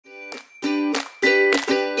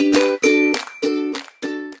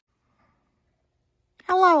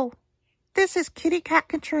this is Kitty Cat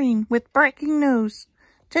Katrine with breaking news.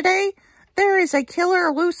 Today, there is a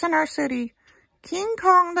killer loose in our city. King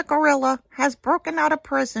Kong the gorilla has broken out of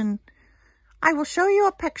prison. I will show you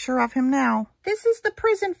a picture of him now. This is the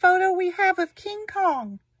prison photo we have of King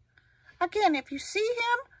Kong. Again, if you see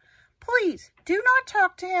him, please do not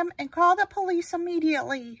talk to him and call the police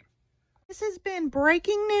immediately. This has been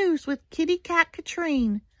breaking news with Kitty Cat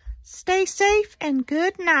Katrine. Stay safe and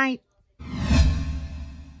good night.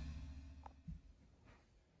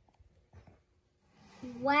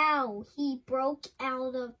 Wow, he broke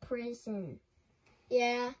out of prison.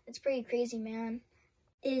 Yeah, it's pretty crazy, man.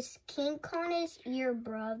 Is King Kong your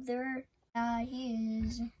brother? He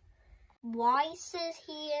is. Why is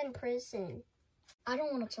he in prison? I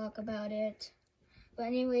don't want to talk about it. But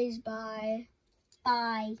anyways, bye.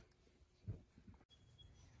 Bye.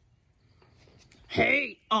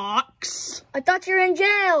 Hey, Ox. I thought you were in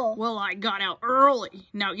jail. Well, I got out early.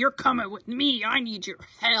 Now you're coming with me. I need your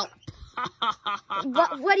help.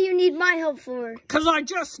 What do you need my help for? 'Cause I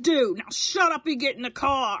just do. Now shut up and get in the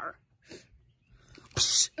car.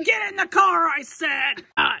 Psst, get in the car, I said.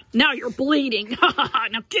 Now you're bleeding.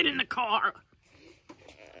 Now get in the car.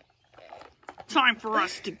 Time for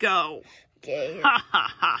us to go. Okay.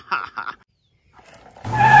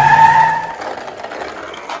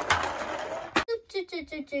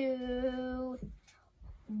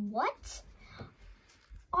 What?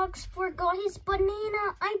 Ox forgot his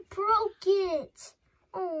banana. I broke it.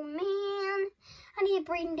 Oh man. I need to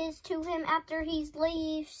bring this to him after he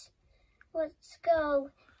leaves. Let's go.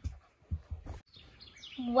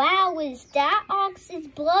 Wow, is that Ox's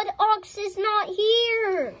blood? Ox is not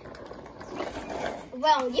here.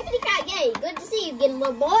 Well, yippee-ki-yay. Good to see you again,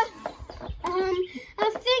 little boy. I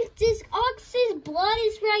think this Ox's blood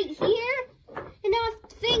is right here. And I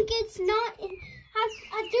think it's not.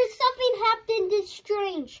 There's something happened that's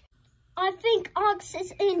strange. I think Ox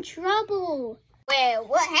is in trouble. Well,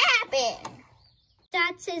 what happened?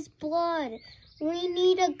 That's his blood. We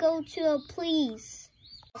need to go to a police.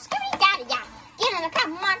 Scooby-Daddy-ya. Get in the top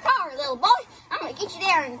of my car, little boy. I'm gonna get you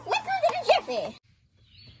there in quicker than a jiffy.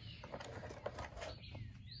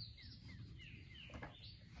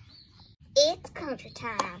 It's country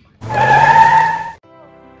time.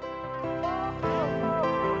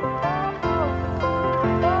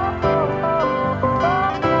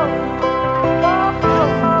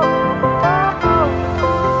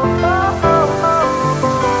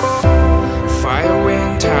 Fire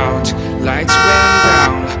went out, lights went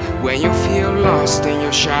down. When you feel lost in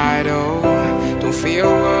your shadow, don't feel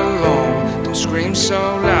alone, don't scream so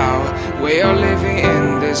loud. We are living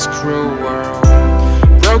in this cruel world.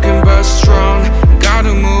 Broken but strong,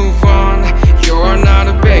 gotta move on. You're not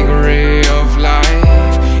a bakery of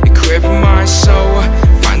life. Equip my soul,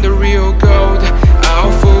 find the real gold.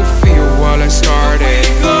 I'll fulfill what I started.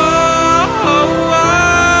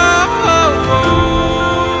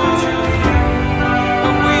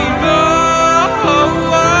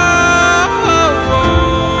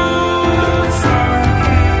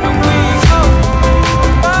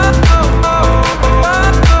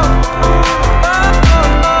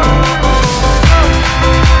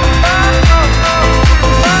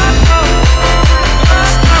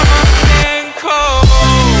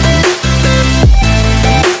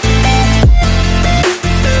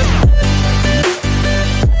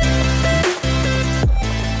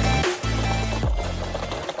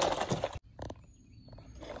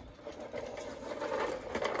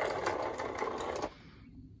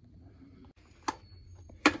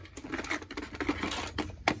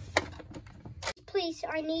 Please,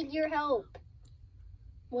 I need your help.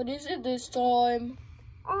 What is it this time?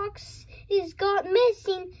 Ox is got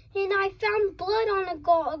missing, and I found blood on the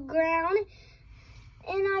ground,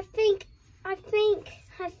 and I think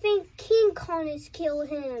King Kong has killed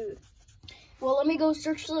him. Well, let me go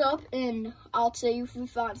search it up, and I'll tell you if we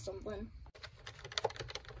find something.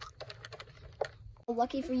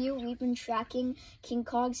 Lucky for you, we've been tracking King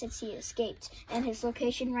Kong since he escaped, and his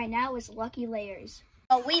location right now is Lucky Layers.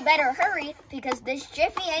 Well, we better hurry, because this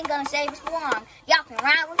jiffy ain't gonna save us for long. Y'all can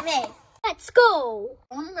ride with me. Let's go.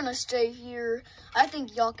 I'm gonna stay here. I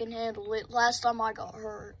think y'all can handle it. Last time I got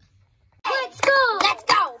hurt. Let's go. Let's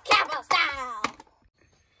go, cowboy style.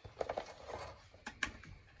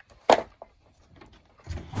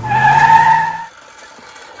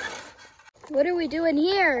 What are we doing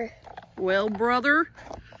here? Well, brother,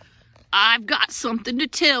 I've got something to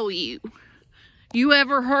tell you. You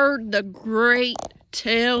ever heard the great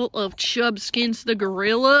tale of Chubskins the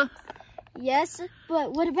gorilla? Yes,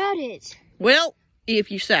 but what about it? Well, If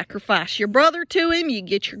you sacrifice your brother to him, you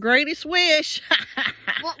get your greatest wish.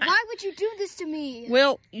 Well, why would you do this to me?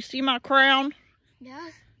 Well, you see my crown? Yeah.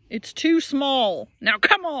 It's too small. Now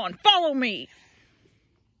come on, follow me.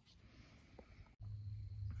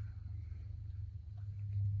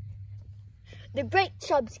 The great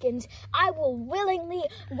Chubskins, I will willingly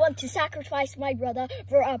want to sacrifice my brother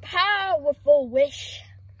for a powerful wish.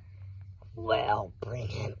 Well, bring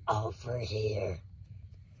him over here.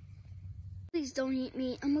 Please don't eat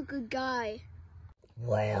me. I'm a good guy.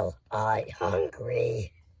 Well, I'm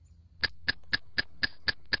hungry.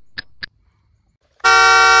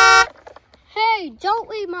 Hey,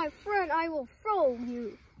 don't eat my friend. I will throw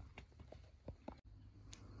you.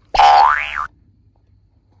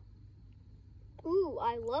 Ooh,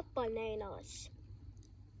 I love bananas.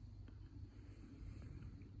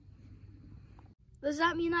 Does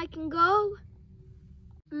that mean I can go?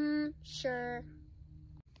 Sure.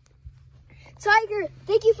 Tiger,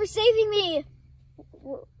 thank you for saving me.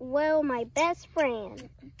 Well, my best friend.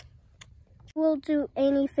 We'll do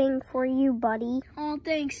anything for you, buddy. Oh,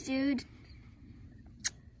 thanks, dude.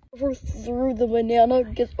 Whoever threw the banana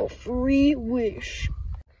gets a free wish.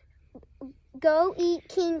 Go eat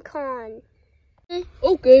King Kong.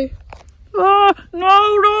 Okay. No,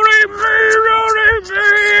 don't eat me,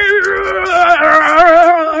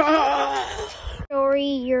 Sorry,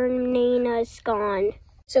 your Nana's gone.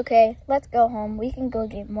 It's okay. Let's go home. We can go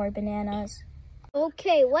get more bananas.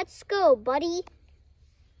 Okay, let's go, buddy.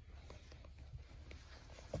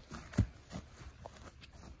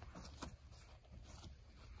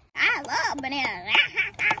 I love bananas.